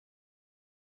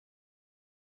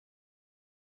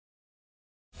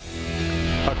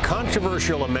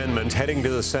controversial amendment heading to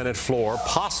the Senate floor,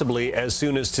 possibly as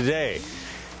soon as today.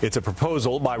 It's a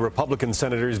proposal by Republican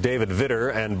Senators David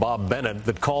Vitter and Bob Bennett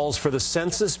that calls for the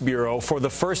Census Bureau for the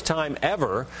first time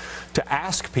ever to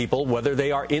ask people whether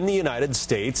they are in the United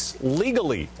States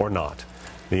legally or not.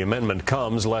 The amendment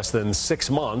comes less than 6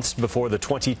 months before the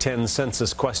 2010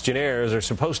 census questionnaires are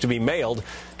supposed to be mailed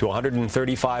to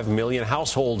 135 million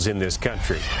households in this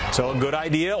country. So a good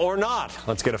idea or not?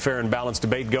 Let's get a fair and balanced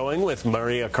debate going with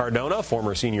Maria Cardona,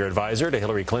 former senior advisor to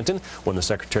Hillary Clinton when the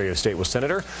Secretary of State was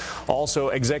senator. Also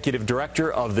executive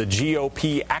director of the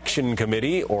GOP Action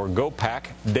Committee, or GOPAC,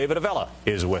 David Avella,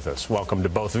 is with us. Welcome to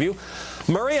both of you.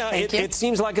 Maria, it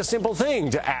seems like a simple thing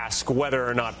to ask whether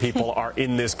or not people are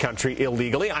in this country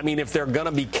illegally. I mean, if they're going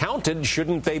to be counted,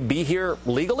 shouldn't they be here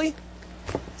legally?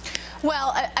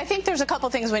 Well, I think there's a couple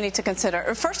things we need to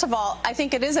consider. First of all, I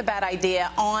think it is a bad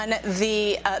idea on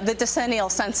the decennial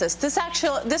census.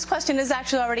 This question is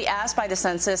actually already asked by the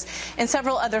census in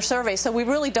several other surveys, so we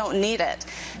really don't need it.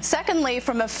 Secondly,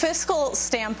 from a fiscal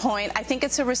standpoint, I think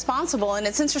it's irresponsible, and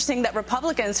it's interesting that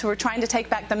Republicans who are trying to take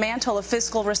back the mantle of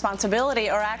fiscal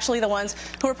responsibility are actually the ones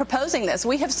who are proposing this.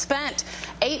 We have spent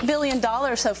 $8 billion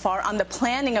so far on the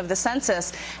planning of the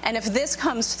census, and if this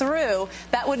comes through,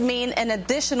 that would mean an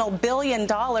additional $1 billion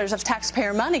of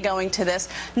taxpayer money going to this,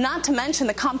 not to mention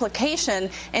the complication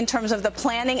in terms of the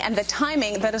planning and the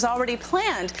timing that is already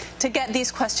planned to get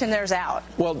these questionnaires out.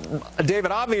 Well,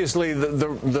 David, obviously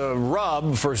the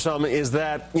rub for some is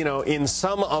that, you know, in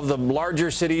some of the larger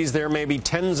cities there may be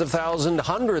tens of thousands,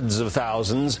 hundreds of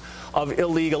thousands of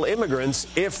illegal immigrants.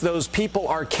 If those people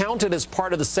are counted as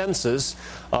part of the census,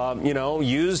 you know,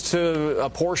 used to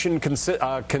apportion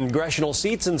congressional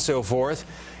seats and so forth,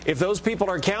 if those people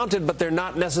are counted but they're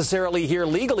not necessarily here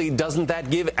legally, doesn't that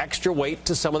give extra weight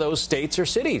to some of those states or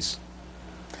cities?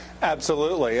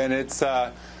 Absolutely. And it's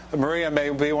Maria may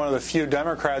be one of the few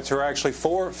Democrats who are actually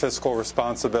for fiscal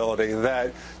responsibility.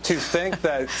 That to think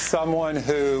that someone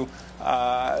who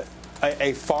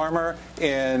a farmer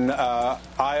in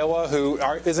Iowa who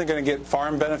isn't going to get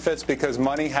farm benefits because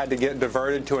money had to get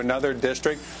diverted to another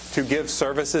district to give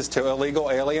services to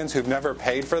illegal aliens who've never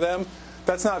paid for them,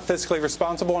 that's not fiscally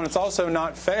responsible, and it's also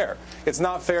not fair. It's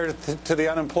not fair to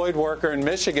the unemployed worker in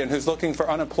Michigan who's looking for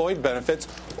unemployed benefits,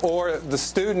 or the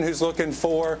student who's looking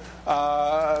for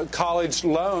college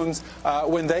loans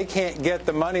when they can't get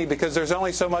the money because there's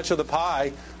only so much of the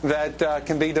pie that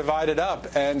can be divided up.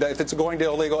 And if it's going to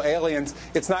illegal aliens,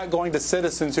 it's not going to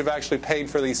citizens who've actually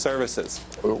paid for these services.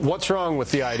 What's wrong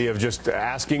with the idea of just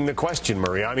asking the question,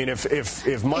 Maria? I mean,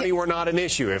 if money were not an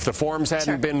issue, if the forms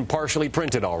hadn't been partially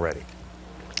printed already.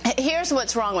 Here's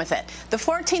what's wrong with it. The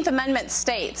 14th Amendment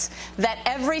states that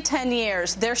every 10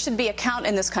 years there should be a count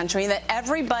in this country, that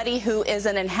everybody who is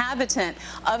an inhabitant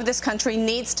of this country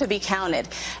needs to be counted.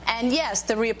 And yes,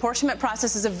 the reapportionment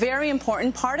process is a very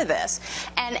important part of this.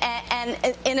 And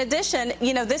in addition,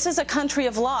 you know, this is a country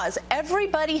of laws.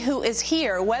 Everybody who is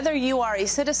here, whether you are a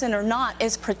citizen or not,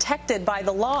 is protected by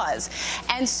the laws.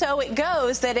 And so it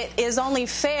goes that it is only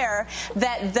fair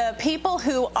that the people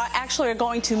who actually are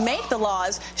going to make the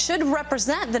laws should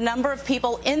represent the number of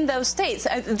people in those states.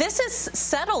 This is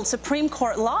settled Supreme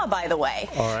Court law, by the way.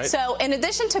 All right. So in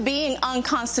addition to being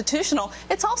unconstitutional,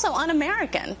 it's also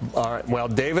un-American. All right. Well,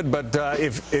 David, but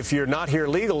if you're not here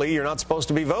legally, you're not supposed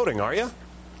to be voting, are you?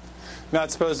 Not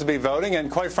supposed to be voting,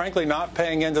 and quite frankly not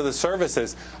paying into the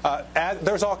services.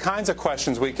 There's all kinds of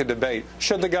questions we could debate.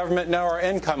 Should the government know our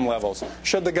income levels?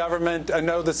 Should the government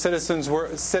know the cities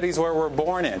where we're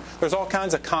born in? There's all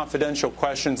kinds of confidential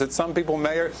questions that some people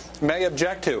may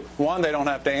object to. One, they don't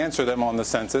have to answer them on the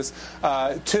census.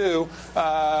 Two,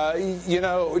 you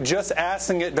know, just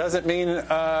asking it doesn't mean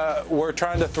we're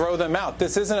trying to throw them out.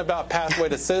 This isn't about pathway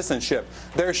to citizenship.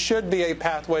 There should be a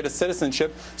pathway to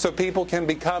citizenship so people can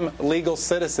become legal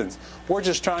citizens. We're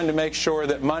just trying to make sure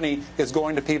that money is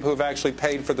going to people who've actually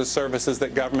paid for the services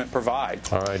that government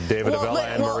provides. All right, David Avella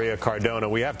and Maria Cardona.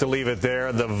 We have to leave it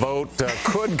there. The vote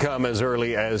could come as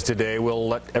early as today. We'll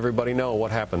let everybody know what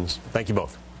happens. Thank you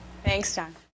both. Thanks,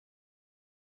 John.